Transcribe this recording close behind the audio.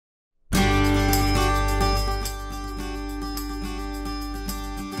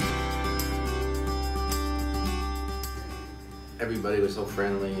everybody was so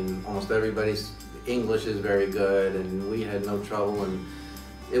friendly, and almost everybody's English is very good, and we had no trouble, and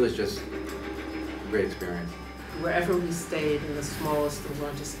it was just a great experience. Wherever we stayed, in the smallest or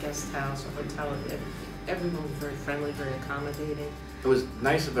largest guest house or hotel, everyone was very friendly, very accommodating. What was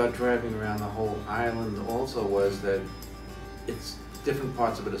nice about driving around the whole island also was that it's different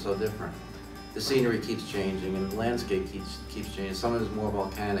parts of it are so different. The scenery keeps changing, and the landscape keeps changing. Some is more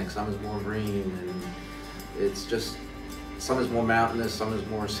volcanic, some is more green, and it's just, some is more mountainous, some is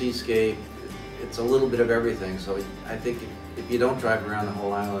more seascape. It's a little bit of everything, so I think if you don't drive around the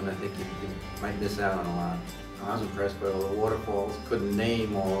whole island, I think you might miss out on a lot. I was impressed by all the waterfalls. Couldn't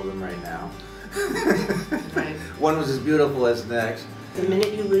name all of them right now. Right. One was as beautiful as the next. The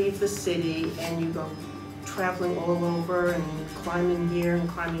minute you leave the city and you go traveling all over and climbing here and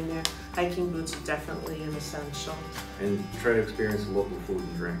climbing there, hiking boots are definitely an essential. And try to experience the local food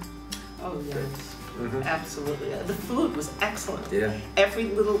and drink. Oh yes, absolutely. The food was excellent. Yeah. Every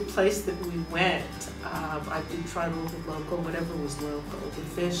little place that we went, I did try to look at local, whatever was local. The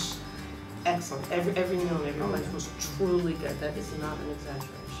fish, excellent. Every meal and every place was truly good. That is not an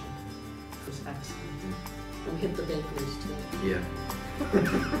exaggeration. It was excellent. And we hit the bakeries too. Yeah.